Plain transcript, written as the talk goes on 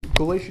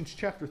Galatians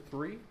chapter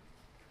 3,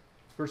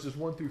 verses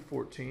 1 through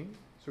 14.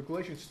 So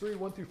Galatians 3,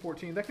 1 through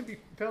 14. That can be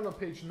found on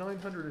page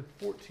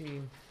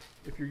 914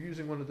 if you're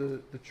using one of the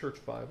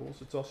church Bibles.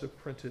 It's also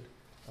printed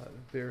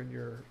there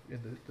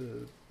in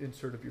the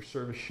insert of your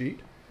service sheet.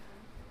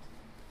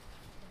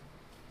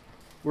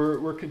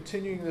 We're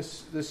continuing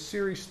this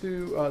series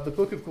through the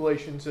book of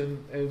Galatians,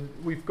 and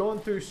we've gone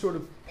through sort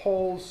of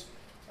Paul's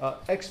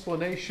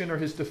explanation or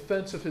his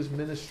defense of his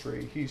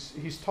ministry.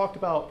 He's talked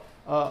about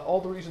all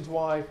the reasons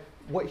why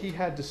what he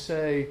had to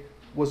say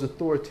was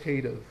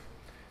authoritative.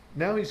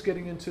 Now he's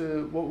getting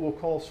into what we'll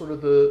call sort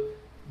of the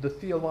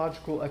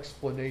theological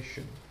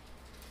explanation.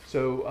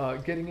 So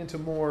getting into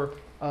more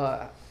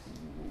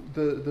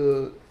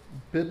the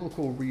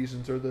biblical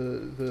reasons or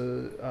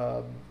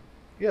the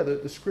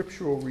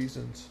scriptural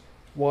reasons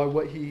why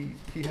what he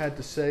had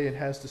to say and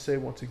has to say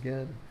once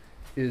again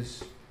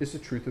is the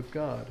truth of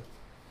God,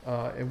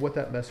 and what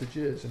that message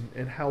is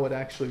and how it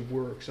actually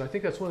works. And I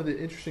think that's one of the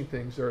interesting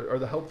things or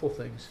the helpful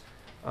things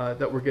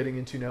that we're getting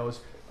into now is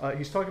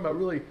he's talking about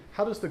really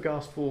how does the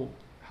gospel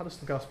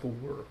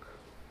work?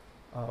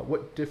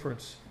 What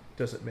difference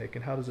does it make,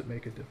 and how does it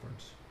make a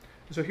difference?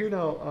 And so here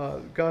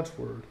now, God's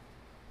word,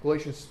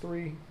 Galatians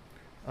 3,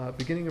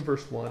 beginning in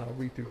verse 1. I'll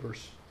read through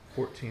verse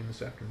 14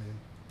 this afternoon.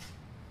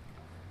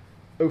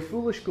 O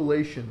foolish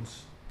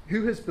Galatians,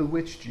 who has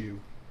bewitched you?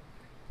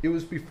 It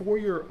was before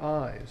your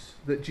eyes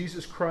that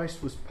Jesus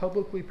Christ was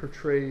publicly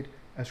portrayed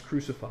as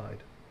crucified.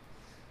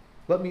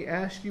 Let me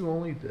ask you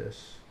only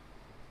this.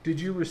 Did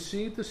you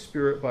receive the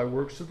Spirit by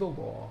works of the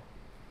law,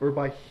 or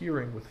by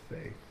hearing with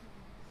faith?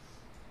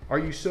 Are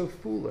you so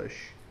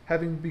foolish?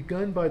 Having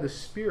begun by the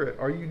Spirit,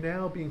 are you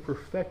now being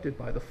perfected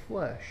by the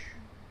flesh?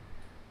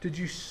 Did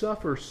you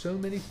suffer so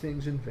many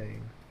things in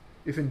vain,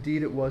 if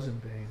indeed it was in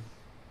vain?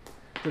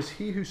 Does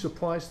he who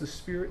supplies the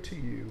Spirit to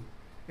you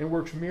and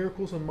works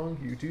miracles among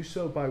you do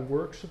so by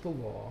works of the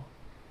law,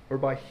 or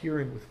by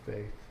hearing with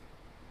faith?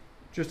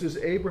 Just as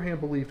Abraham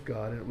believed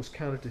God, and it was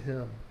counted to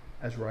him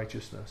as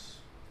righteousness.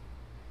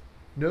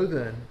 Know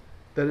then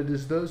that it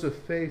is those of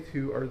faith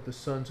who are the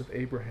sons of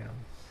Abraham.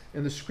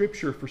 And the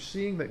Scripture,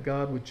 foreseeing that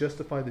God would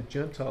justify the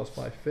Gentiles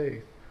by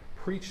faith,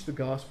 preached the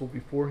gospel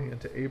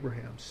beforehand to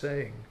Abraham,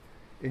 saying,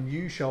 In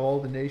you shall all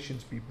the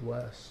nations be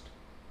blessed.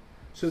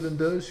 So then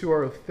those who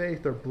are of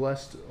faith are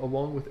blessed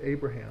along with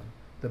Abraham,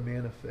 the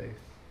man of faith.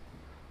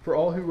 For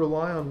all who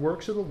rely on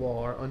works of the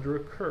law are under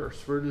a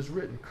curse, for it is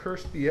written,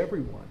 Cursed be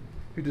everyone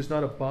who does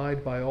not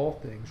abide by all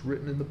things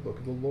written in the book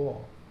of the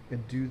law,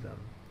 and do them.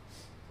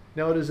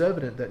 Now it is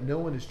evident that no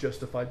one is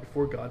justified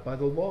before God by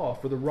the law,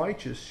 for the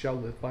righteous shall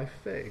live by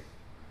faith.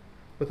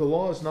 But the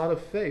law is not of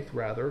faith,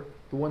 rather,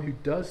 the one who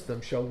does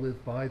them shall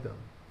live by them.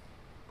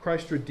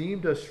 Christ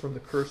redeemed us from the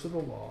curse of the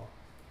law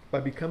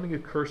by becoming a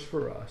curse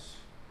for us.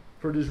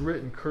 For it is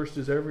written, Cursed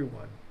is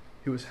everyone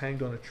who is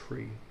hanged on a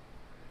tree,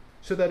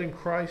 so that in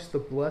Christ the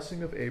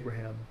blessing of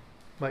Abraham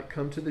might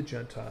come to the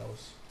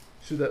Gentiles,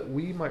 so that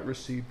we might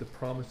receive the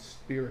promised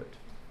Spirit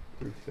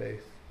through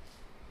faith.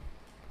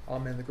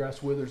 Amen. The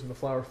grass withers and the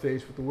flower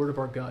fades, but the word of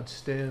our God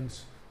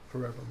stands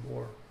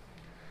forevermore.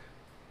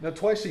 Now,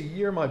 twice a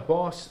year, my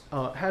boss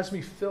has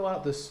me fill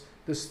out this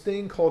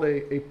thing called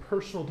a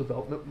personal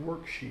development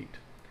worksheet.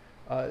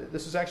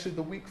 This is actually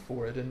the week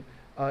for it, and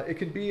it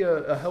can be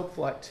a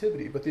helpful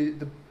activity. But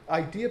the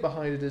idea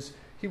behind it is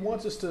he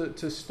wants us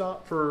to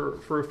stop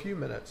for a few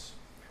minutes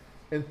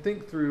and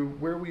think through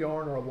where we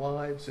are in our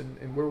lives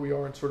and where we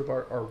are in sort of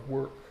our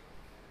work,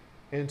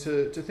 and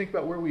to think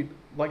about where we'd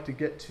like to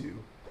get to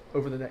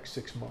over the next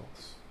 6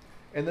 months,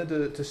 and then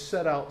to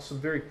set out some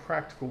very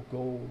practical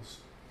goals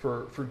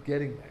for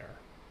getting there.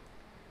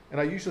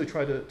 And I usually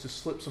try to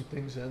slip some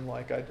things in,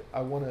 like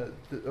I want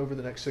to, over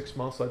the next 6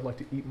 months, I'd like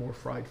to eat more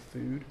fried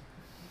food,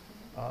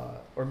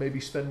 or maybe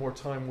spend more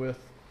time with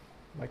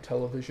my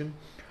television.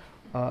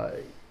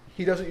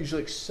 He doesn't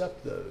usually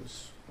accept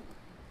those,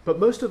 but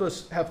most of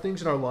us have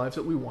things in our lives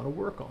that we want to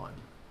work on,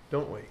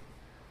 don't we?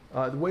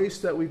 The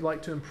ways that we'd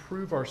like to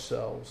improve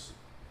ourselves.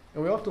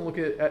 And we often look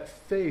at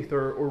faith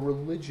or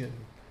religion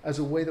as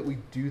a way that we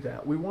do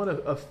that. We want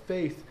a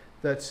faith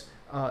that's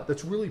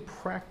really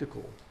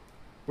practical,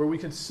 where we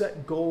can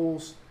set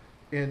goals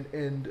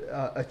and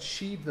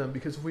achieve them,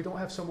 because if we don't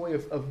have some way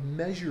of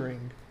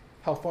measuring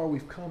how far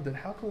we've come, then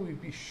how can we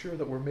be sure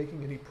that we're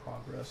making any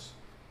progress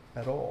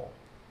at all?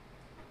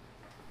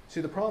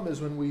 See, the problem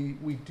is when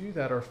we do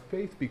that, our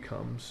faith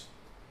becomes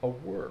a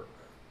work.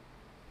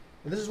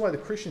 And this is why the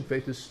Christian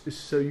faith is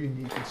so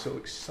unique and so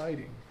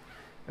exciting.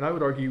 And I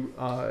would argue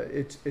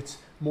it's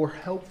more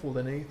helpful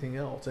than anything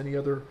else, any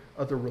other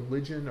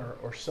religion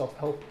or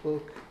self-help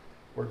book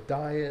or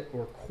diet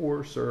or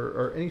course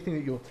or anything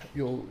that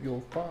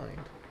you'll find.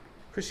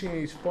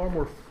 Christianity is far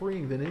more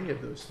freeing than any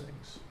of those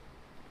things.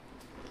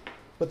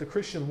 But the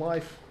Christian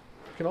life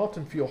can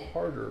often feel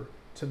harder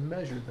to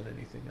measure than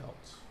anything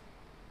else.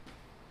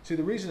 See,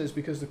 the reason is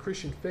because the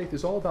Christian faith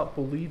is all about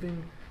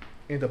believing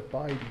and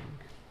abiding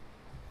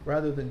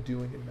rather than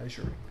doing and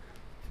measuring.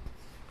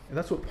 And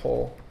that's what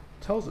Paul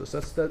tells us.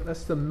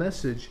 That's the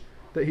message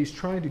that he's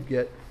trying to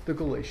get the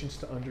Galatians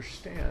to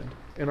understand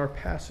in our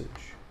passage.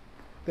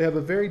 They have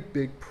a very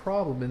big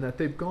problem in that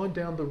they've gone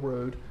down the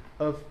road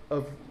of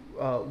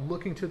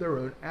looking to their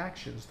own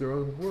actions, their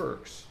own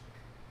works,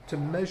 to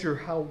measure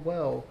how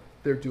well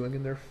they're doing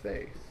in their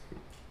faith.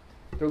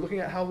 They're looking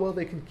at how well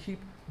they can keep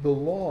the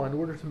law in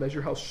order to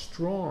measure how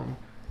strong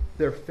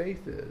their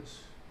faith is.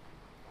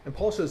 And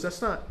Paul says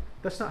that's not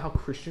how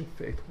Christian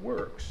faith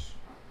works.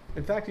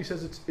 In fact, he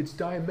says it's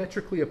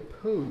diametrically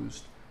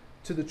opposed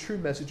to the true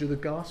message of the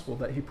gospel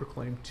that he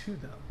proclaimed to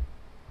them.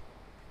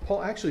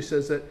 Paul actually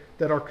says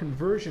that our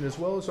conversion, as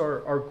well as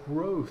our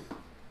growth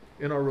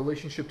in our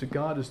relationship to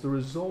God, is the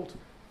result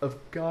of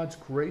God's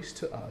grace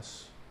to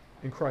us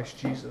in Christ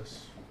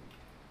Jesus.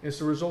 It's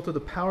the result of the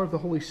power of the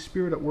Holy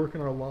Spirit at work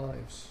in our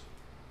lives,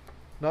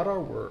 not our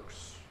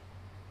works.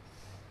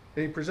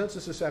 And he presents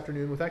us this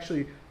afternoon with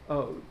actually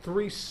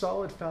 3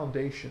 solid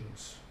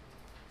foundations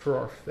for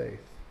our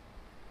faith.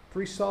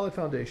 3 solid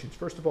foundations.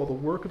 First of all, the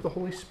work of the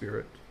Holy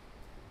Spirit.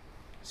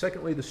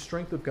 Secondly, the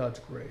strength of God's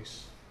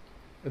grace.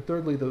 And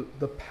thirdly,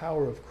 the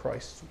power of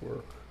Christ's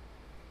work.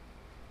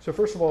 So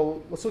first of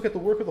all, let's look at the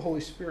work of the Holy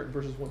Spirit in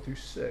verses 1 through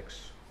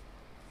 6.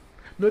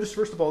 Notice,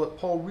 first of all, that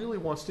Paul really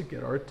wants to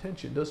get our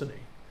attention, doesn't he?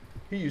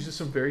 He uses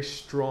some very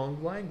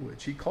strong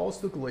language. He calls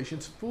the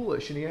Galatians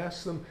foolish, and he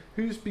asks them,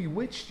 who's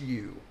bewitched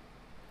you?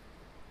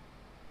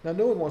 Now,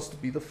 no one wants to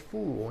be the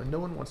fool, and no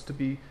one wants to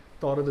be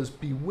thought of as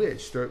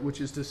bewitched,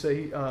 which is to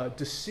say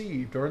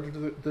deceived, or under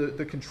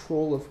the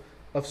control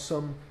of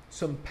some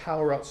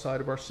power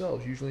outside of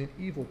ourselves, usually an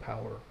evil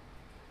power.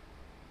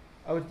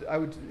 I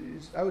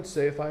would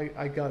say if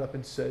I got up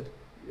and said,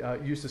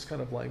 used this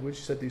kind of language,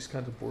 said these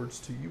kinds of words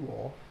to you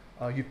all,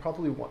 you'd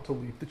probably want to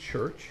leave the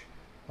church.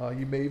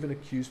 You may even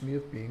accuse me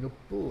of being a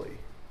bully.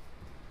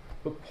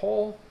 But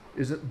Paul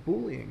isn't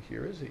bullying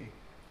here, is he?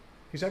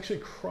 He's actually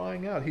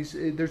crying out.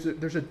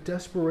 There's a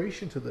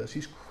desperation to this.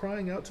 He's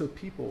crying out to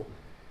people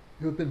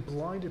who have been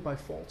blinded by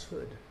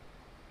falsehood.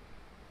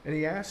 And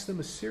he asks them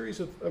a series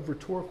of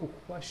rhetorical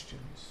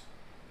questions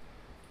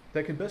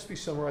that can best be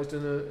summarized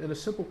in a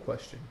simple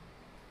question.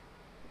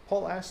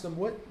 Paul asks them,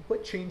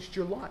 what changed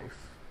your life?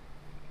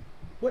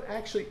 What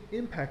actually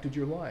impacted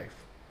your life?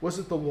 Was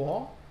it the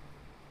law?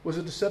 Was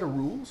it a set of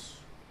rules?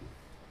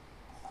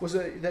 Was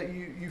it that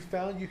you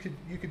found you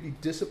could be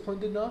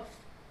disciplined enough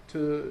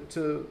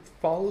to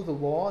follow the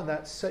law and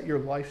that set your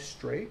life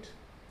straight?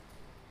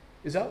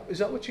 Is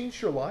that what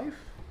changed your life?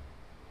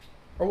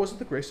 Or was it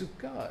the grace of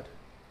God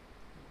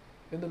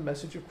and the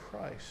message of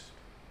Christ?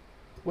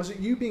 Was it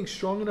you being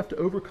strong enough to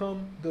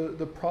overcome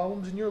the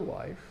problems in your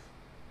life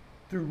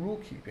through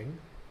rule keeping?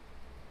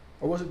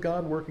 Or was it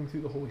God working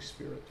through the Holy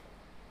Spirit?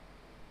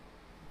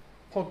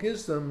 Paul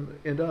gives them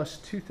and us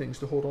 2 things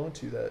to hold on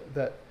to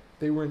that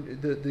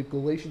the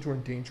Galatians were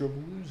in danger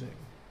of losing: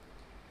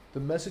 the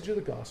message of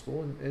the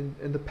gospel and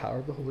the power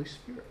of the Holy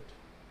Spirit.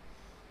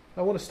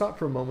 I want to stop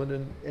for a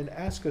moment and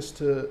ask us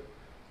to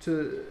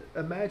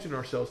imagine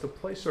ourselves, to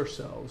place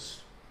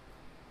ourselves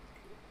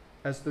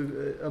as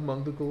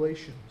among the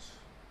Galatians.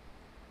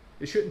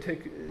 It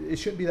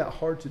shouldn't be that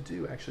hard to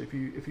do, actually.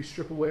 If you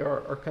strip away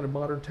our kind of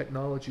modern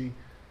technology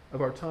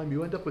of our time,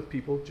 you end up with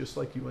people just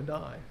like you and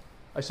I.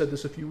 I said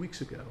this a few weeks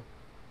ago.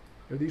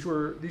 These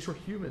were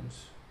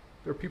humans.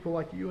 They're people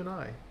like you and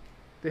I.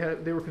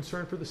 They were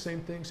concerned for the same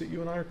things that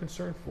you and I are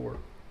concerned for.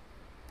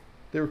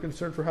 They were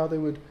concerned for how they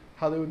would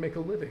make a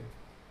living,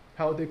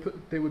 how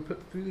they would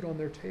put food on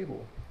their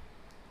table.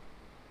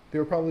 They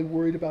were probably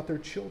worried about their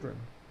children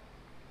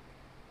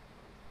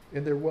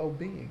and their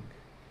well-being.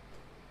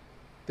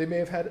 They may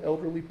have had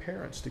elderly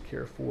parents to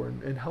care for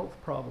and health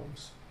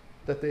problems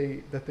that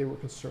they were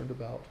concerned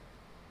about.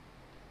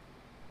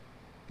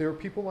 They were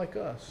people like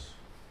us.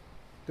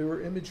 They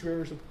were image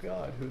bearers of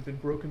God who had been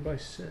broken by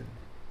sin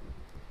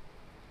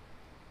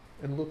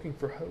and looking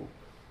for hope.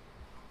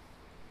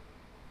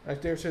 I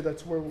dare say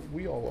that's where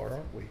we all are,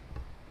 aren't we?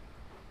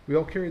 We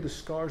all carry the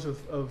scars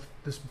of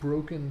this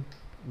broken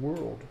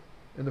world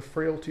and the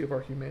frailty of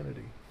our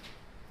humanity.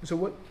 And so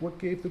what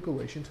gave the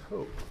Galatians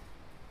hope?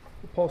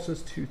 Well, Paul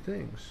says 2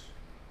 things.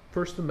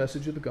 First, the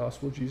message of the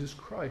gospel of Jesus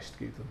Christ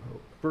gave them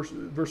hope.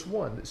 Verse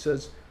 1, it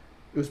says,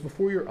 it was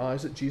before your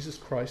eyes that Jesus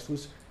Christ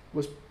was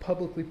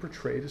publicly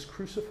portrayed as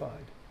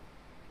crucified.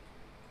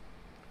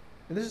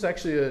 And this is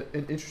actually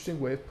an interesting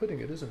way of putting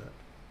it, isn't it?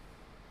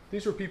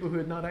 These were people who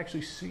had not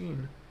actually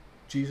seen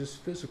Jesus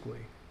physically.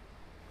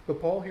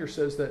 But Paul here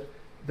says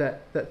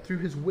that through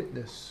his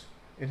witness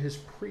and his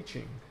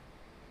preaching,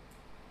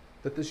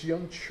 that this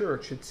young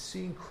church had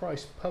seen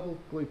Christ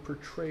publicly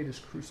portrayed as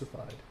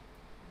crucified.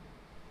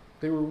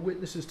 They were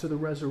witnesses to the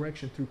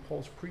resurrection through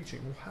Paul's preaching.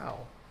 Well, how?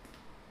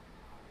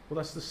 Well,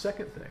 that's the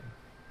second thing.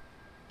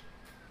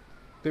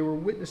 They were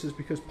witnesses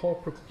because Paul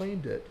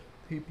proclaimed it.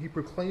 He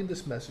proclaimed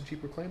this message. He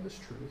proclaimed this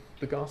truth,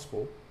 the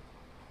gospel.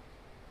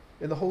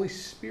 And the Holy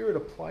Spirit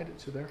applied it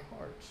to their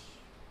hearts.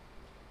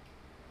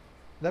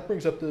 And that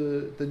brings up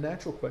the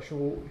natural question,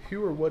 well,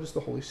 who or what is the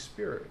Holy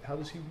Spirit? How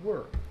does he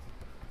work?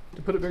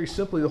 To put it very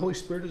simply, the Holy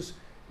Spirit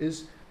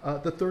is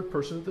the third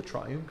person of the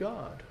triune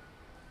God.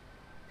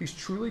 He's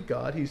truly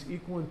God. He's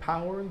equal in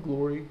power and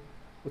glory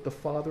with the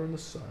Father and the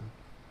Son.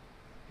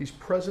 He's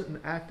present and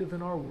active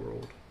in our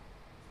world.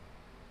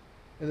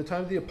 In the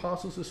time of the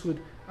apostles, this would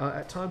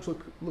at times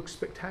look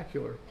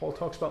spectacular. Paul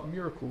talks about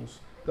miracles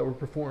that were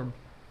performed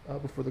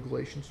before the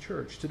Galatians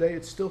church. Today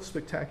it's still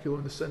spectacular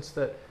in the sense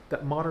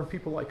that modern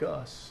people like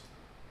us,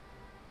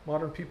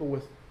 modern people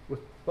with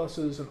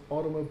buses and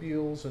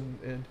automobiles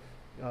and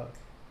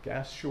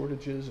gas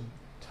shortages and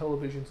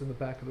televisions in the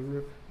back of the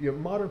room, you have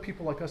modern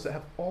people like us that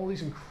have all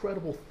these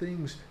incredible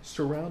things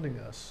surrounding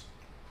us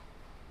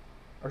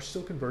are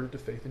still converted to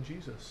faith in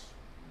Jesus.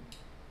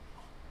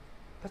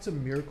 That's a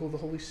miracle of the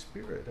Holy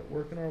Spirit at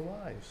work in our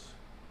lives.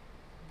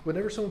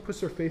 Whenever someone puts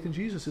their faith in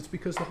Jesus, it's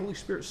because the Holy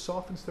Spirit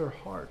softens their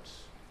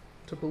hearts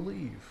to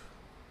believe.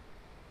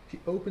 He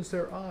opens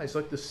their eyes,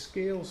 like the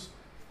scales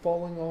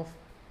falling off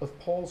of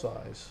Paul's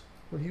eyes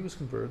when he was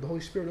converted. The Holy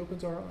Spirit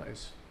opens our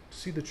eyes to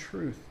see the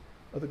truth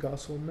of the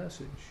gospel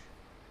message.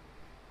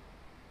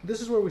 This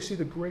is where we see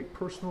the great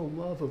personal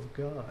love of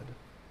God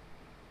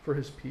for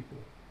his people.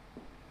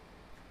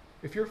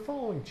 If you're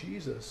following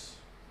Jesus,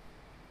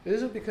 it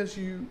isn't because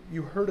you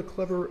heard a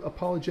clever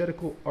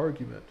apologetical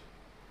argument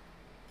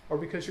or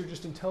because you're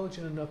just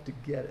intelligent enough to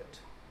get it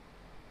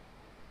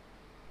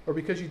or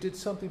because you did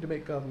something to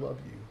make God love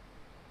you.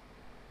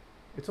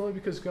 It's only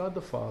because God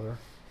the Father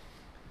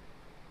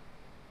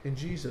and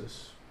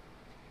Jesus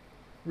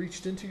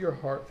reached into your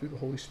heart through the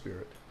Holy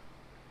Spirit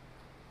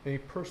and he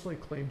personally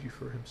claimed you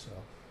for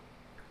himself.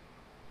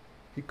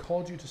 He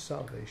called you to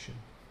salvation.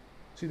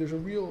 See, there's a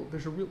real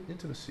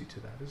intimacy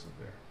to that, isn't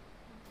there?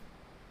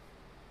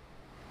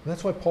 And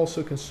that's why Paul's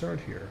so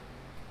concerned here.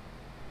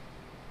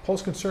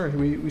 Paul's concerned,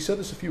 we said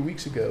this a few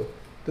weeks ago,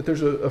 that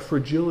there's a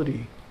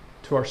fragility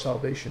to our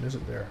salvation,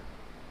 isn't there?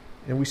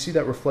 And we see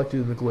that reflected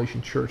in the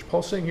Galatian church.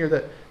 Paul's saying here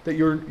that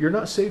you're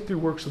not saved through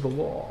works of the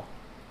law.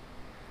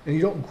 And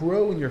you don't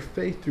grow in your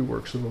faith through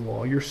works of the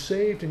law. You're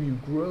saved and you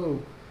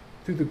grow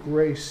through the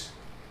grace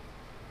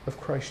of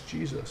Christ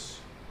Jesus,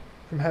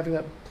 from having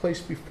that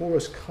placed before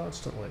us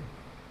constantly.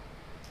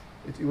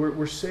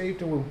 We're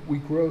saved and we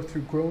grow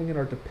through growing in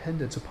our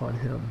dependence upon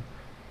him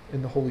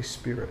in the Holy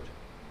Spirit.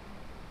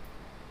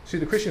 See,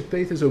 the Christian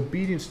faith is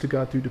obedience to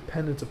God through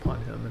dependence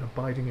upon him and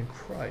abiding in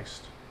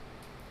Christ.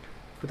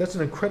 But that's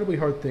an incredibly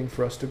hard thing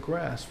for us to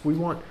grasp. We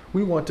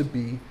want to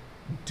be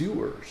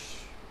doers.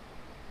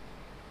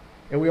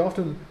 And we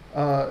often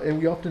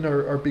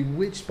are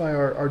bewitched by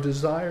our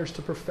desires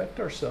to perfect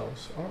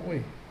ourselves, aren't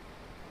we?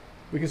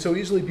 We can so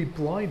easily be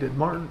blinded.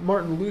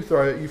 Martin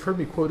Luther, you've heard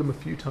me quote him a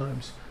few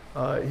times.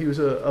 He was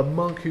a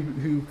monk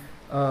who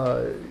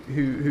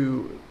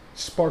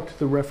sparked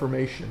the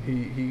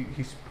Reformation.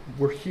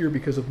 We're here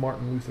because of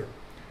Martin Luther,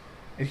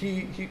 and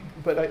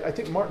But I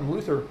think Martin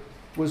Luther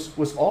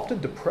was often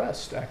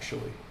depressed,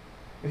 actually,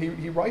 and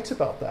he writes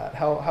about that.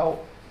 How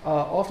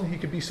often he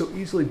could be so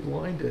easily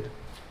blinded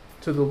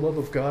to the love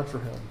of God for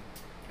him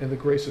and the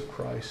grace of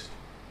Christ.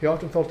 He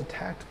often felt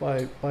attacked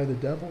by the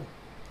devil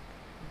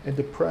and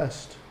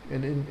depressed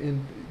and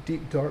in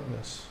deep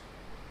darkness.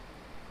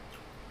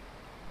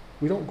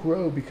 We don't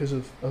grow because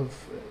of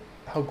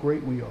how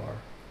great we are.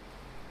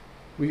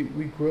 We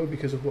grow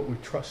because of what we're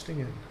trusting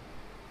in,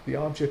 the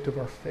object of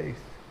our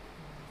faith.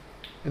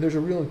 And there's a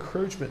real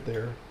encouragement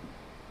there,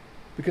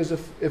 because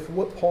if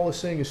what Paul is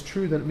saying is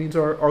true, then it means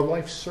our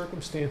life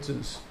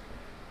circumstances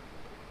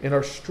and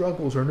our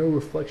struggles are no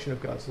reflection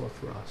of God's love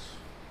for us.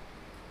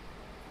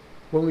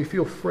 When we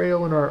feel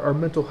frail and our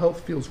mental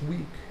health feels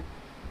weak,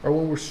 or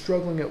when we're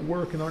struggling at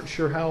work and aren't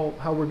sure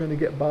how we're going to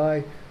get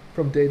by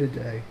from day to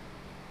day,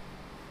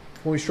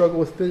 when we struggle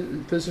with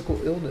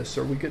physical illness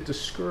or we get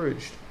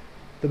discouraged,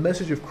 the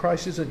message of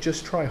Christ isn't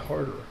just try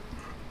harder.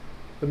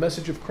 The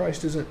message of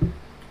Christ isn't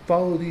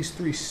follow these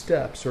 3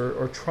 steps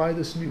or try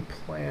this new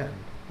plan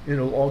and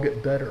it'll all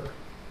get better.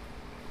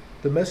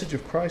 The message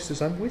of Christ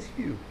is, I'm with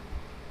you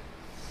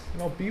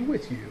and I'll be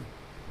with you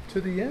to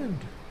the end.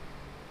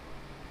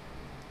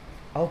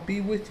 I'll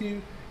be with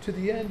you to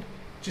the end.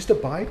 Just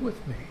abide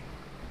with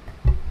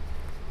me.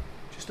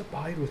 Just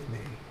abide with me,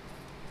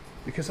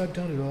 because I've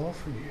done it all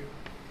for you.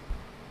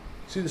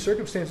 See, the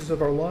circumstances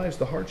of our lives,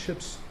 the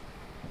hardships,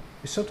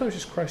 is sometimes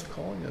just Christ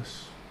calling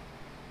us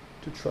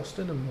to trust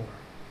in him more,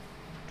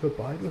 to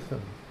abide with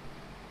him,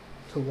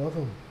 to love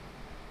him,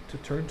 to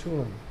turn to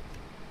him.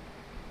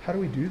 How do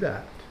we do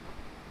that?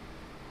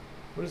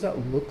 What does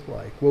that look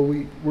like? Well,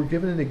 we're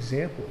given an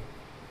example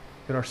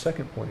in our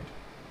second point,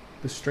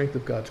 the strength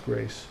of God's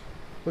grace.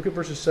 Look at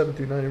verses 7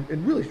 through 9,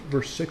 and really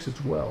verse 6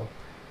 as well.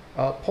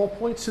 Paul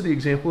points to the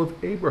example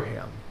of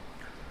Abraham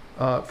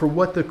for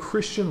what the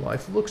Christian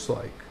life looks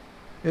like.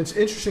 And it's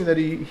interesting that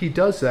he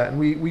does that. And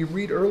we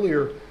read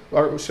earlier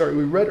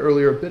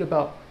a bit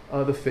about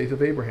the faith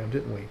of Abraham,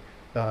 didn't we?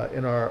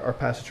 In our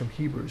passage from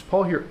Hebrews.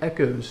 Paul here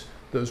echoes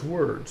those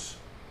words.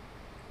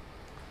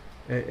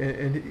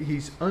 And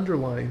he's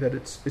underlining that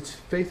it's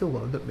faith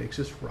alone that makes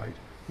us right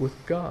with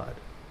God.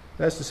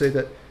 That's to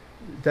say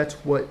that's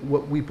what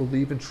we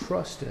believe and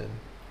trust in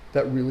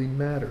that really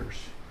matters.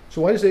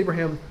 So why does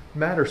Abraham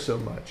matter so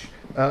much?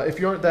 If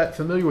you aren't that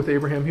familiar with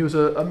Abraham, he was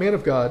a man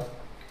of God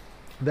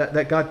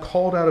that God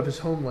called out of his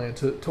homeland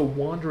to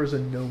wander as a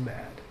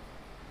nomad.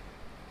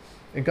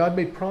 And God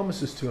made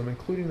promises to him,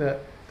 including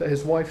that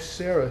his wife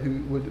Sarah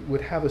who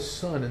would have a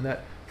son, and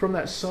that from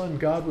that son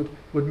God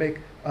would make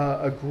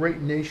a great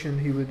nation.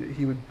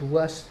 He would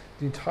bless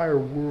the entire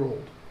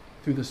world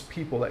through this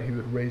people that he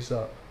would raise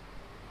up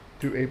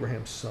through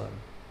Abraham's son.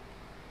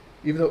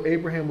 Even though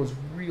Abraham was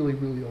really,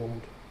 really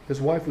old, his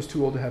wife was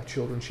too old to have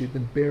children. She had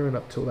been barren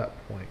up till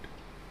that point.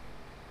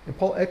 And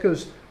Paul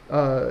echoes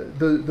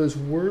those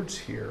words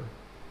here,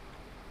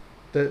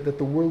 that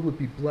the world would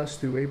be blessed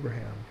through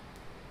Abraham.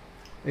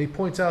 And he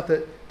points out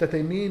that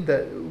they mean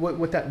that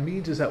what that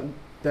means is that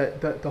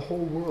the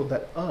whole world,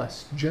 that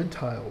us,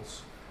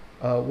 Gentiles,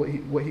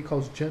 what he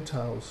calls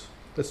Gentiles,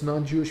 that's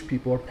non-Jewish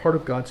people, are part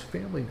of God's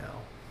family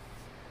now.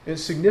 And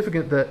it's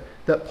significant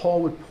that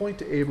Paul would point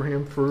to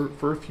Abraham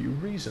for a few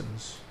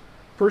reasons.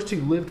 First, he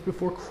lived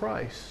before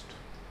Christ.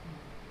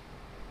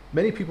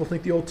 Many people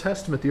think the Old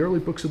Testament, the early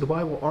books of the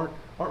Bible,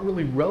 aren't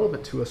really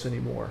relevant to us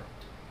anymore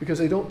because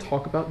they don't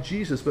talk about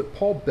Jesus. But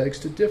Paul begs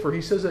to differ.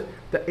 He says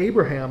that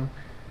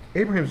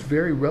Abraham's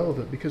very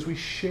relevant because we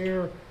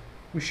share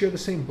the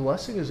same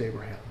blessing as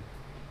Abraham.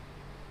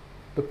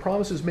 The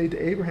promises made to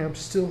Abraham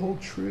still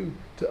hold true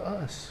to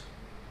us.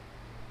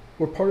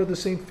 We're part of the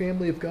same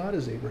family of God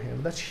as Abraham.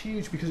 And that's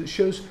huge because it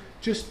shows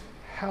just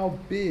how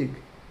big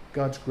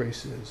God's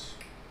grace is.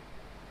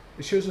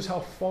 It shows us how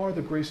far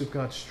the grace of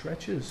God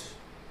stretches.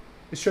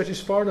 It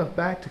stretches far enough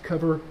back to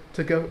cover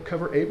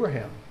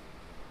Abraham,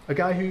 a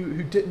guy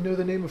who didn't know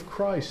the name of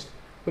Christ,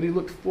 but he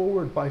looked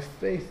forward by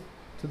faith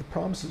to the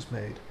promises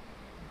made.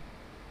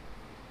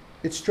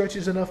 It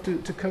stretches enough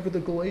to cover the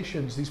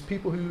Galatians, these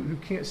people who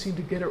can't seem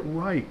to get it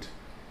right,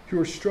 who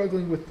are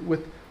struggling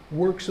with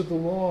works of the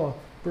law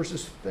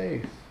versus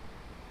faith.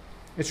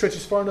 It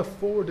stretches far enough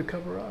forward to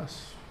cover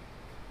us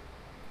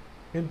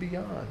and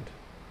beyond.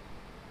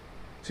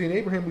 See, in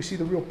Abraham we see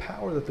the real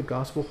power that the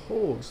gospel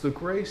holds. The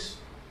grace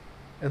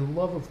and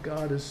love of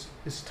God is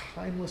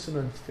timeless and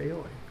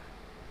unfailing.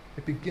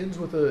 It begins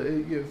with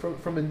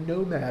from a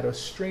nomad, a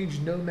strange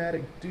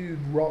nomadic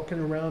dude walking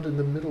around in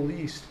the Middle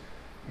East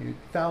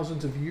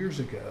thousands of years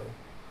ago,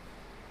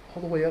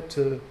 all the way up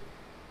to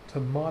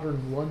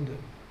modern London,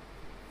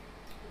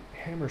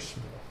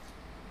 Hammersmith.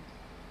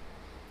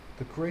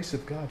 The grace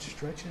of God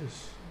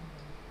stretches.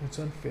 It's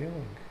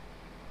unfailing.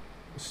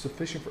 It's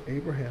sufficient for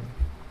Abraham.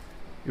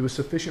 It was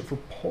sufficient for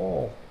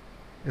Paul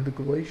and the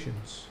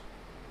Galatians.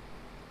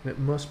 And it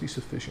must be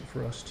sufficient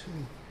for us too.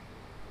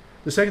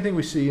 The second thing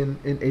we see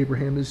in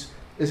Abraham is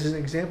an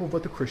example of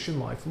what the Christian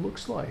life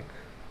looks like.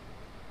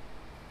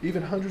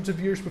 Even hundreds of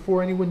years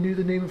before anyone knew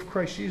the name of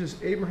Christ Jesus,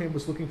 Abraham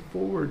was looking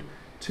forward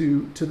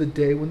to the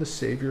day when the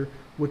Savior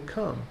would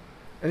come.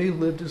 And he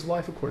lived his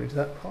life according to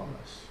that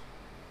promise.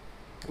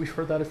 We've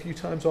heard that a few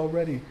times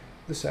already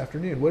this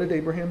afternoon. What did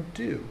Abraham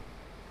do?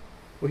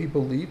 Well, he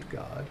believed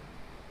God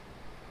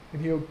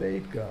and he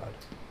obeyed God.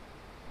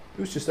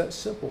 It was just that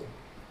simple.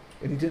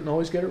 And he didn't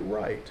always get it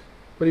right.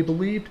 But he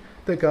believed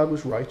that God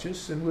was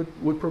righteous and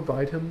would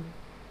provide him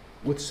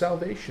with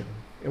salvation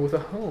and with a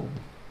home.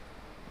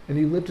 And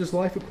he lived his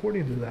life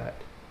according to that.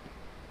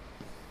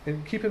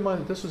 And keep in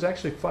mind that this was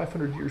actually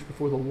 500 years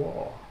before the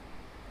law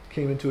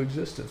came into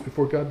existence,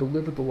 before God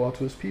delivered the law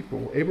to his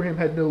people. Abraham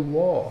had no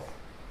law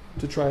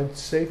to try and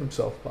save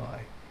himself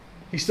by.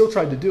 He still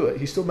tried to do it.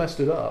 He still messed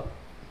it up.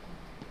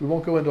 We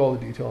won't go into all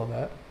the detail on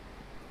that.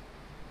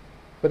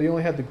 But he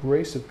only had the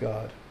grace of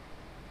God.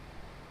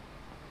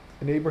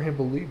 And Abraham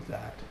believed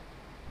that.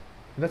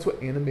 And that's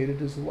what animated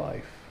his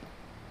life.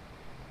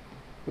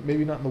 But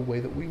maybe not in the way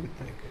that we would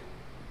think.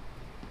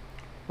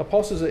 Now,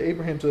 Paul says that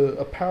Abraham's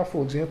a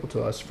powerful example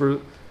to us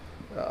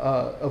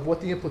of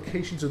what the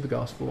implications of the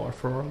gospel are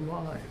for our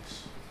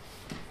lives.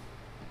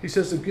 He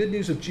says the good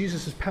news of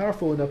Jesus is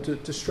powerful enough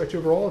to stretch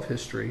over all of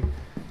history.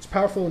 It's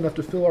powerful enough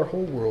to fill our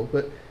whole world,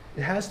 but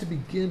it has to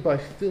begin by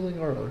filling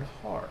our own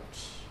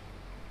hearts.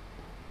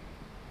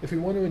 If we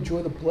want to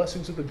enjoy the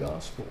blessings of the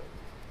gospel,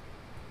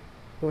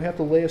 then we have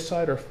to lay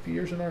aside our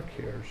fears and our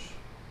cares.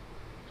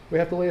 We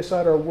have to lay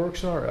aside our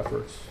works and our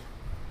efforts.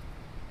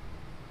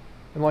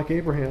 And like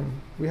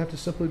Abraham, we have to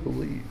simply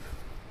believe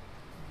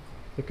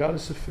that God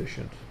is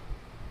sufficient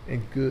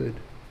and good,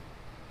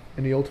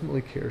 and he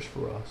ultimately cares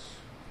for us.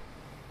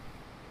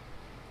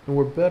 And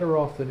we're better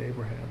off than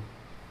Abraham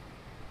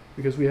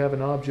because we have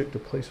an object to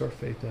place our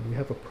faith in. We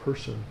have a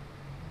person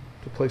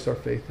to place our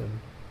faith in.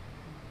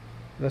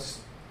 And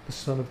that's the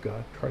Son of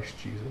God, Christ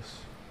Jesus.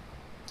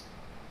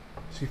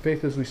 See,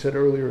 faith, as we said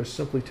earlier, is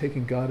simply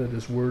taking God at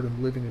his word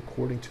and living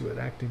according to it,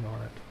 acting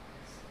on it.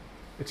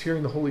 It's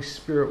hearing the Holy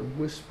Spirit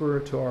whisper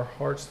to our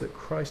hearts that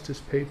Christ has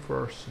paid for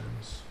our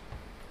sins,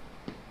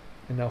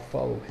 and now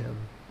follow him.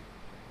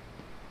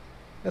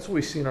 That's what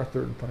we see in our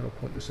third and final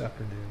point this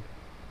afternoon.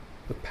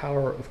 The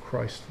power of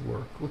Christ's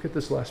work. Look at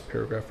this last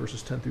paragraph,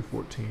 verses 10 through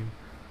 14.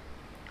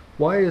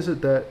 Why is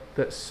it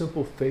that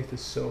simple faith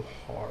is so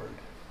hard?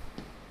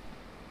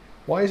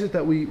 Why is it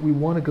that we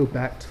want to go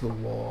back to the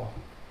law?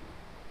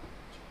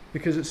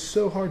 Because it's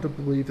so hard to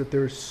believe that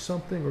there is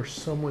something or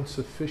someone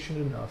sufficient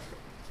enough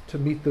to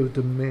meet the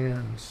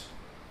demands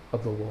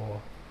of the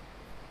law.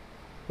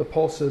 But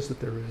Paul says that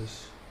there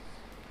is.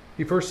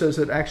 He first says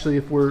that actually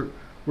if we're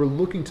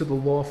looking to the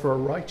law for our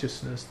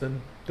righteousness,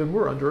 then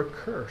we're under a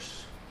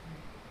curse.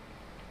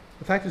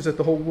 The fact is that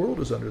the whole world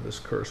is under this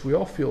curse. We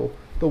all feel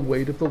the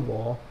weight of the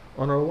law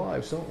on our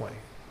lives, don't we?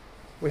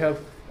 We have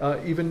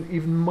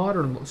even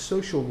modern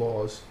social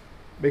laws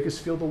make us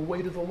feel the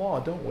weight of the law,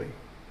 don't we?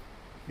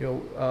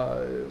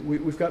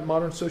 We've got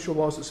modern social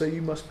laws that say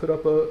you must put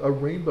up a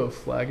rainbow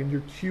flag in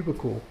your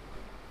cubicle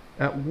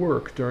at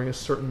work during a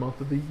certain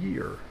month of the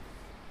year.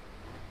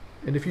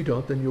 And if you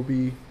don't, then you'll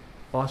be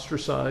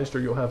ostracized, or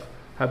you'll have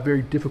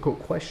very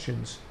difficult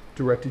questions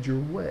directed your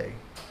way.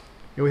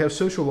 We have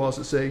social laws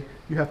that say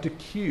you have to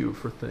queue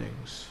for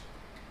things,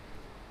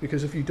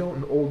 because if you don't,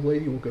 an old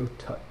lady will go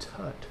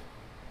tut-tut,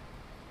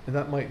 and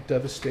that might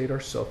devastate our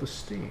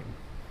self-esteem.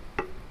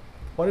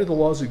 Why do the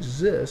laws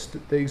exist?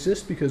 They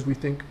exist because we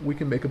think we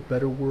can make a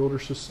better world or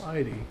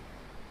society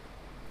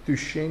through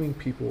shaming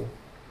people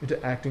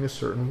into acting a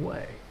certain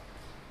way.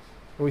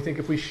 And we think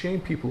if we shame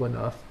people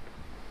enough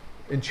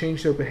and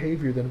change their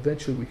behavior, then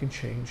eventually we can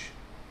change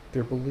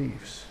their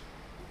beliefs.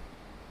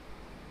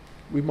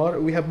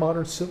 We have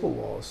modern civil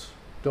laws,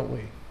 don't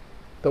we,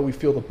 that we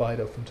feel the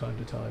bite of from time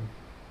to time.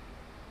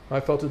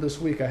 I felt it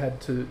this week. I had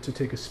to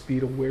take a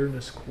speed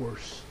awareness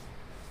course.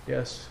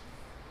 Yes,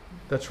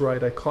 that's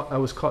right. I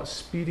was caught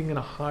speeding in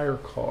a hire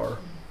car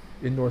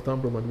in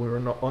Northumberland. We were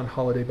on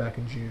holiday back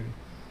in June.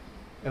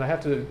 And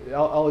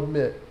I'll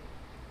admit,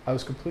 I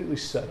was completely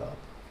set up.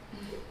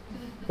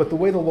 But the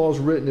way the law is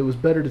written, it was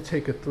better to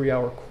take a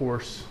 3-hour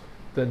course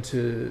than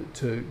to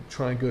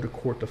try and go to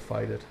court to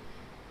fight it.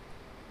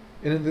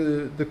 And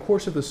in the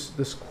course of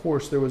this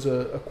course, there was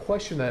a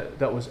question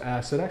that was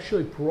asked that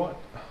actually brought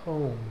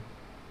home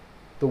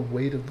the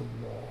weight of the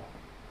law.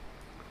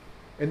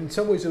 And in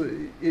some ways,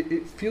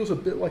 it feels a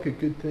bit like a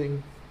good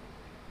thing,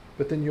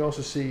 but then you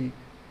also see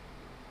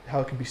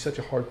how it can be such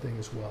a hard thing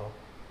as well.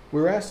 We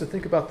were asked to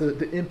think about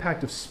the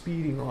impact of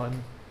speeding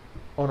on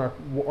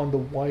the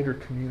wider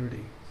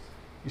community.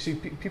 You see,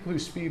 people who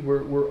speed,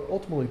 we're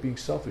ultimately being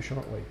selfish,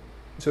 aren't we?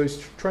 So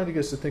he's trying to get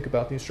us to think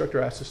about, the instructor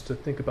asked us to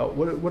think about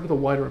what are the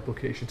wider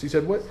implications. He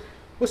said,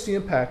 what's the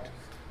impact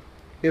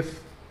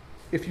if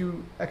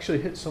you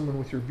actually hit someone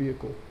with your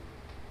vehicle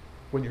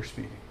when you're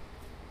speeding?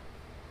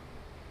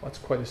 Well, that's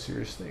quite a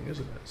serious thing,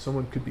 isn't it?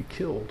 Someone could be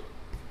killed.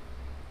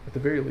 At the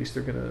very least,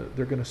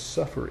 they're gonna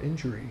suffer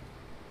injury,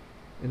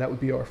 and that would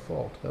be our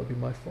fault. That would be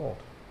my fault.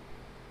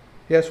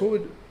 He asked,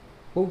 what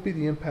would be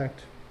the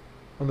impact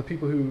on the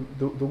people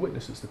the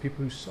witnesses, the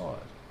people who saw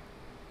it?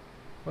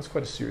 That's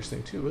quite a serious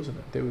thing too, isn't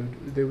it?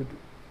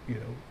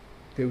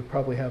 They would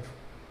probably have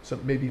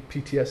some maybe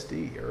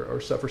PTSD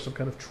or suffer some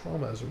kind of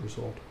trauma as a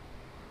result.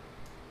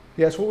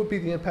 He asked, what would be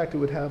the impact it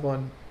would have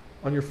on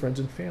your friends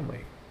and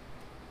family,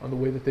 on the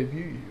way that they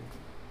view you?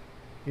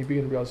 You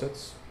begin to realize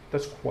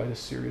that's quite a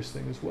serious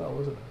thing as well,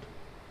 isn't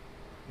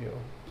it?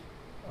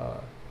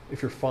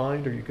 If you're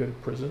fined or you go to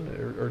prison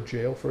or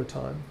jail for a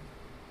time,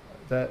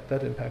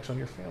 that impacts on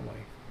your family,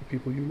 the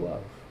people you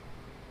love.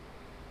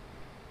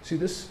 See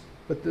this.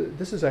 But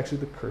this is actually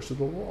the curse of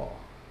the law.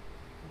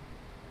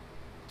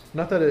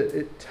 Not that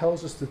it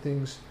tells us the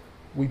things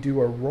we do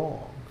are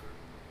wrong,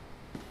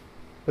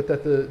 but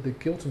that the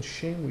guilt and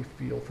shame we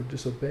feel for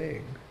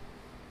disobeying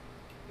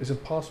is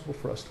impossible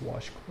for us to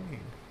wash clean.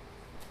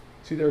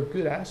 See, there are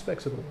good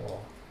aspects of the law,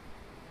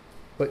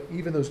 but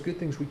even those good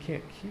things we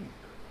can't keep.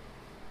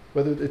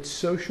 Whether it's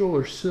social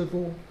or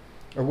civil,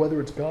 or whether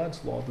it's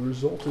God's law, the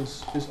result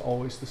is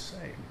always the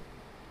same.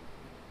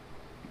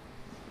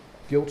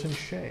 Guilt and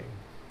shame.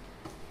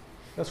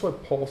 That's why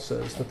Paul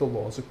says that the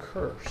law is a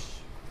curse.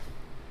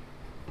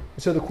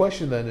 And so the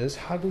question then is,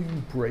 how do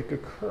you break a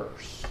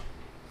curse?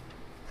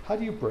 How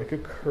do you break a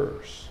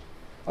curse?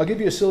 I'll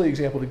give you a silly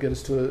example to get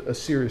us to a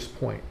serious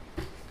point.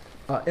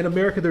 In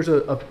America, there's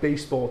a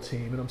baseball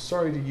team, and I'm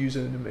sorry to use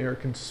an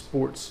American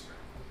sports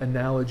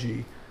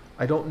analogy.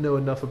 I don't know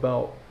enough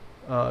about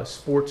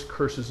sports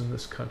curses in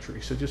this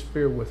country, so just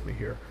bear with me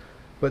here.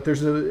 But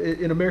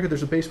in America,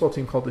 there's a baseball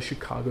team called the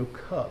Chicago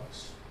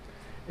Cubs.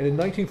 And in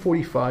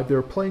 1945, they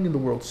were playing in the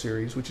World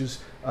Series, which is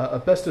a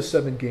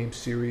best-of-7 game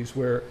series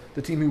where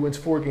the team who wins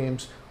 4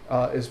 games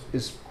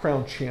is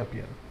crowned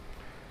champion.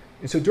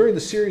 And so during the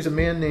series, a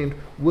man named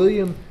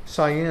William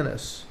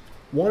Cyanus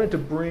wanted to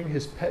bring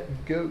his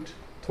pet goat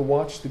to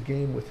watch the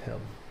game with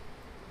him.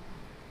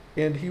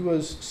 And he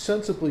was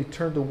sensibly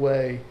turned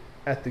away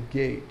at the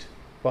gate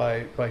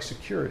by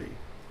security.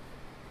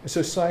 And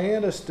so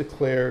Cyanus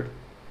declared,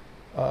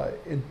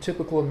 in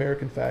typical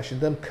American fashion,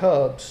 them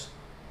Cubs,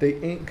 they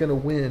ain't going to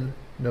win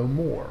no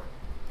more.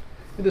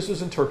 And this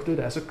was interpreted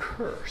as a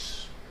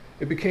curse.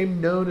 It became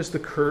known as the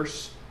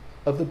curse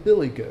of the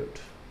Billy Goat.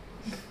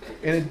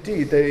 And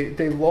indeed,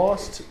 they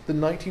lost the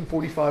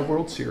 1945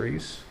 World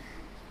Series,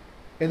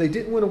 and they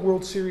didn't win a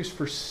World Series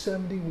for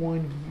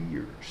 71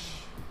 years,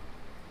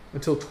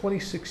 until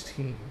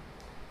 2016.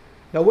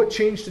 Now, what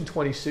changed in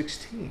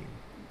 2016?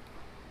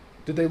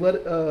 Did they let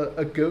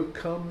a goat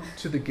come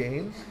to the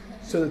game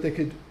so that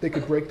they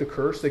could break the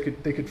curse? They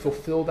could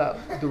fulfill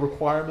the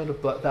requirement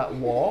of that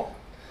law?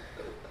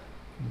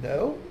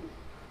 No.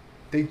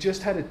 They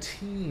just had a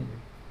team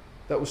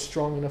that was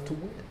strong enough to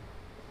win.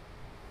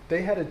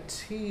 They had a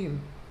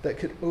team that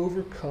could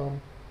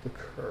overcome the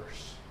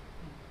curse.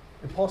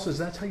 And Paul says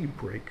that's how you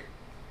break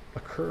a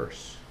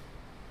curse.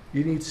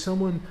 You need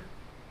someone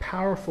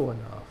powerful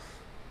enough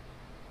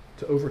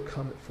to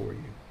overcome it for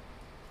you.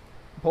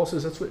 Paul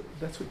says that's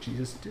what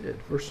Jesus did.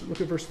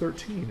 Look at verse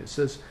 13. It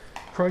says,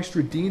 Christ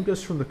redeemed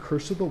us from the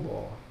curse of the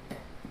law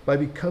by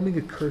becoming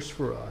a curse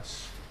for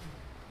us.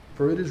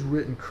 For it is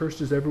written,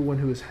 cursed is everyone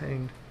who is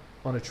hanged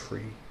on a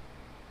tree.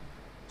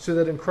 So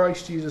that in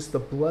Christ Jesus the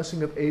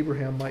blessing of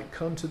Abraham might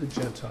come to the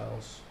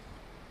Gentiles,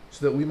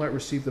 so that we might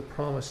receive the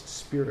promised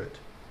Spirit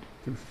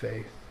through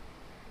faith.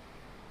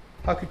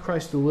 How could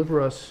Christ deliver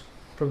us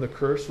from the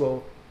curse?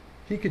 Well,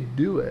 he could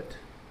do it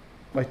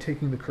by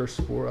taking the curse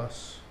for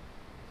us,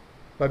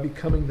 by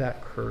becoming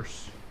that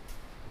curse,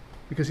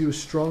 because he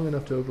was strong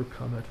enough to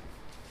overcome it,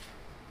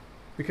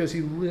 because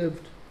he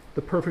lived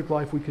the perfect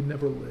life we could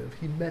never live.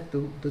 He met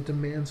the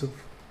demands of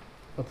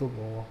the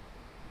law.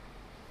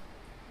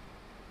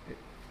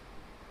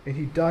 And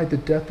he died the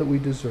death that we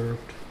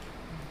deserved.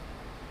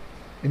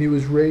 And he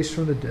was raised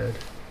from the dead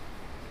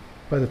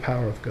by the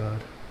power of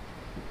God.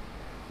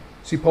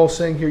 See, Paul's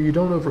saying here, you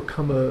don't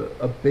overcome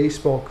a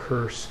baseball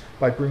curse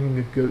by bringing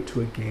a goat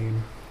to a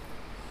game.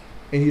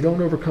 And you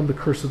don't overcome the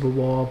curse of the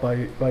law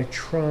by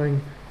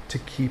trying to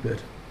keep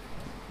it.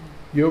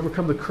 You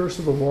overcome the curse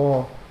of the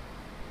law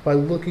by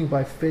looking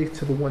by faith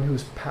to the one who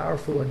is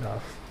powerful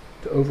enough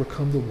to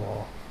overcome the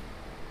law.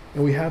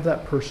 And we have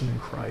that person in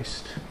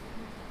Christ.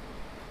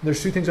 And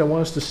there's two things I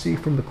want us to see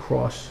from the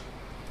cross.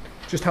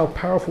 Just how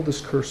powerful this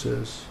curse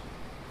is,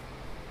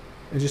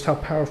 and just how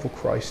powerful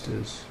Christ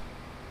is.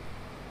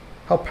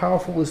 How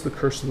powerful is the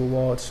curse of the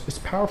law? It's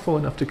powerful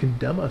enough to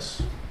condemn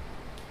us.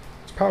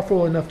 It's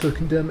powerful enough to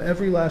condemn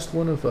every last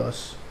one of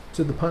us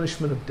to the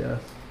punishment of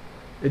death.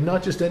 And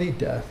not just any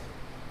death,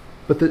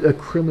 but a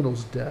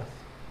criminal's death.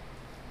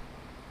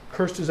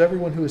 Cursed is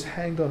everyone who is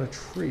hanged on a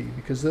tree,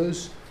 because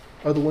those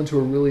are the ones who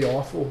are really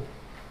awful.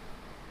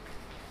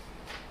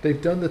 They've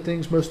done the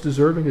things most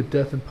deserving of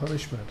death and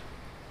punishment,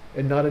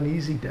 and not an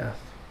easy death.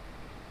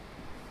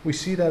 We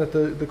see that at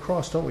the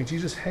cross, don't we?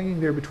 Jesus hanging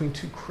there between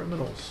two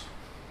criminals,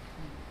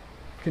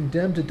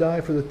 condemned to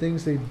die for the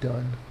things they've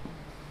done,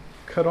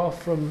 cut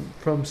off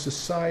from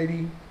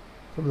society,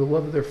 from the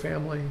love of their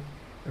family,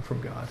 and from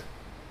God.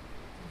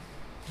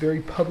 Very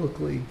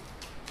publicly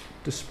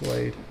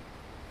displayed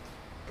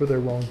for their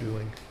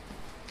wrongdoing.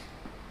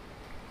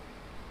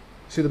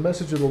 See, the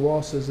message of the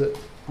law says that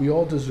we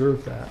all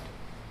deserve that.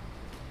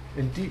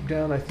 And deep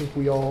down, I think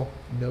we all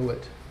know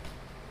it.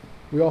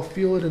 We all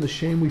feel it in the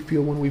shame we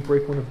feel when we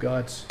break one of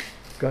God's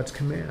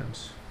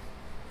commands.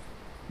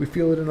 We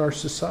feel it in our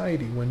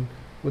society when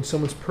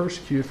someone's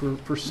persecuted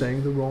for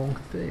saying the wrong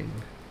thing.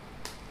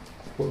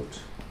 Quote,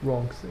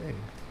 wrong thing.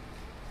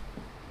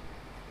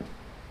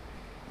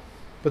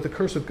 But the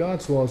curse of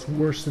God's law is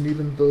worse than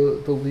even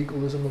the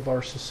legalism of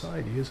our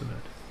society, isn't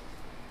it?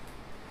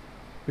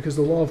 Because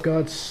the law of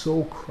God's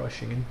soul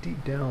crushing, and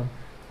deep down,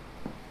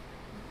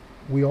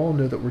 we all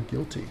know that we're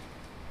guilty.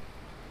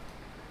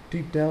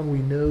 Deep down, we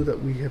know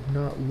that we have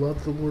not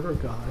loved the Lord our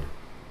God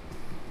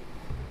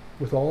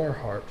with all our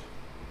heart,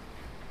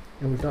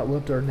 and we've not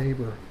loved our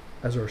neighbor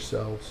as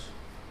ourselves.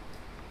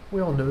 We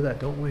all know that,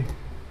 don't we?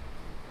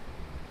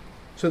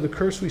 So the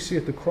curse we see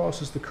at the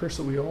cross is the curse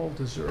that we all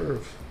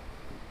deserve.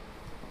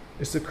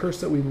 It's the curse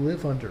that we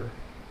live under.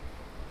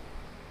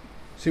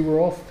 See, we're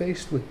all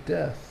faced with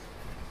death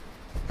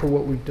for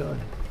what we've done.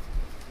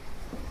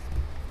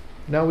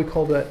 Now we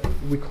call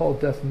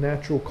death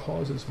natural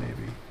causes,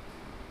 maybe.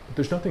 But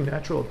there's nothing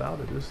natural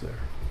about it, is there?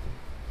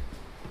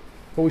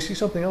 But we see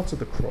something else at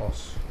the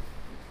cross.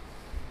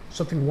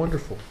 Something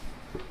wonderful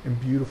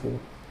and beautiful.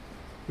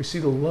 We see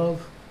the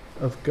love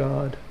of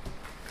God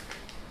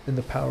and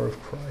the power of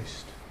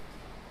Christ.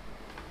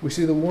 We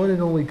see the one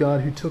and only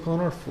God who took on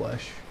our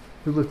flesh,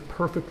 who lived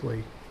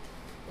perfectly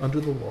under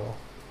the law,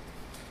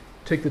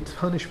 take the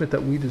punishment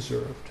that we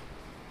deserved.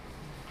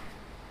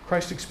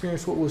 Christ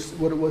experienced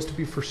what it was to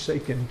be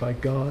forsaken by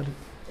God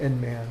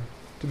and man,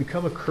 to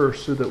become a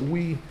curse so that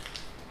we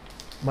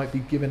might be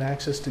given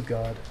access to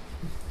God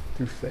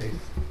through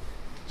faith.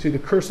 See, the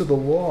curse of the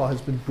law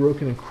has been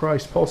broken in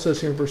Christ. Paul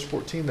says here in verse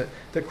 14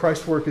 that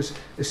Christ's work is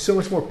so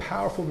much more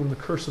powerful than the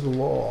curse of the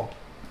law.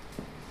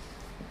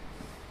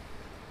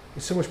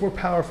 It's so much more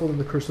powerful than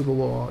the curse of the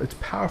law. It's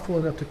powerful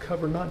enough to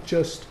cover not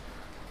just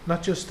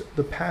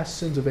the past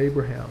sins of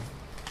Abraham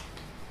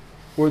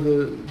or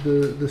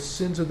the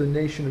sins of the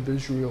nation of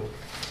Israel,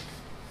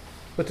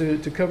 but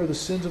to cover the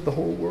sins of the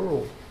whole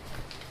world.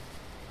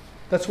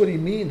 That's what he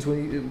means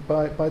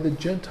by the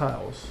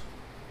Gentiles.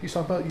 He's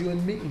talking about you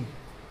and me.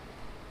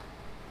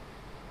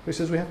 He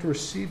says we have to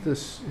receive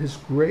his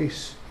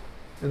grace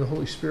and the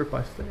Holy Spirit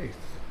by faith,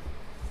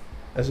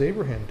 as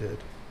Abraham did.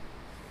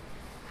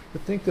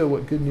 But think, though,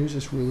 what good news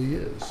this really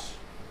is.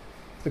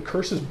 If the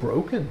curse is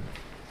broken,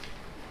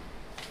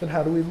 then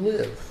how do we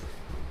live?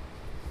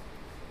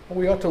 Well,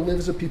 we ought to live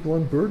as a people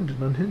unburdened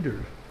and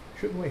unhindered,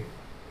 shouldn't we?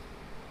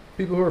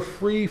 People who are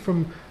free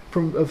from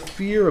of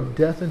fear of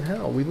death and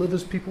hell. We live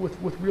as people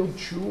with real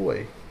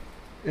joy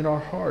in our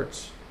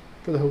hearts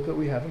for the hope that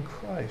we have in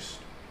Christ.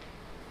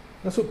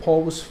 That's what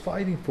Paul was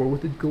fighting for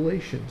with the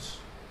Galatians.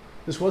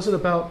 This wasn't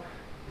about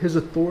his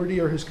authority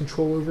or his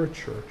control over a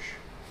church.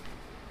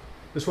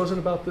 This wasn't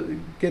about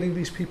getting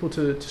these people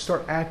to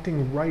start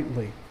acting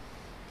rightly.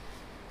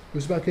 It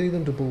was about getting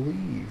them to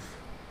believe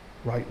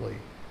rightly.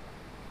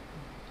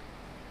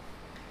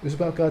 It was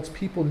about God's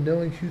people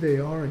knowing who they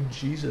are in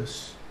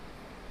Jesus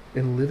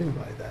and living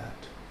by that.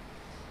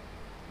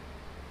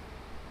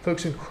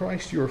 Folks, in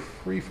Christ you are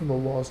free from the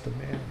law's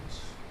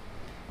demands.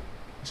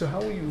 So how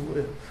will you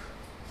live?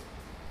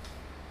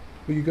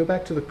 Will you go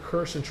back to the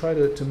curse and try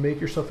to make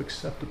yourself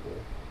acceptable?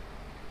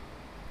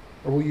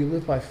 Or will you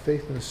live by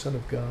faith in the Son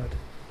of God,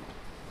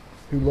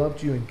 who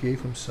loved you and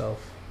gave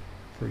himself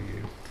for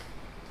you?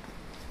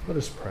 Let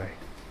us pray.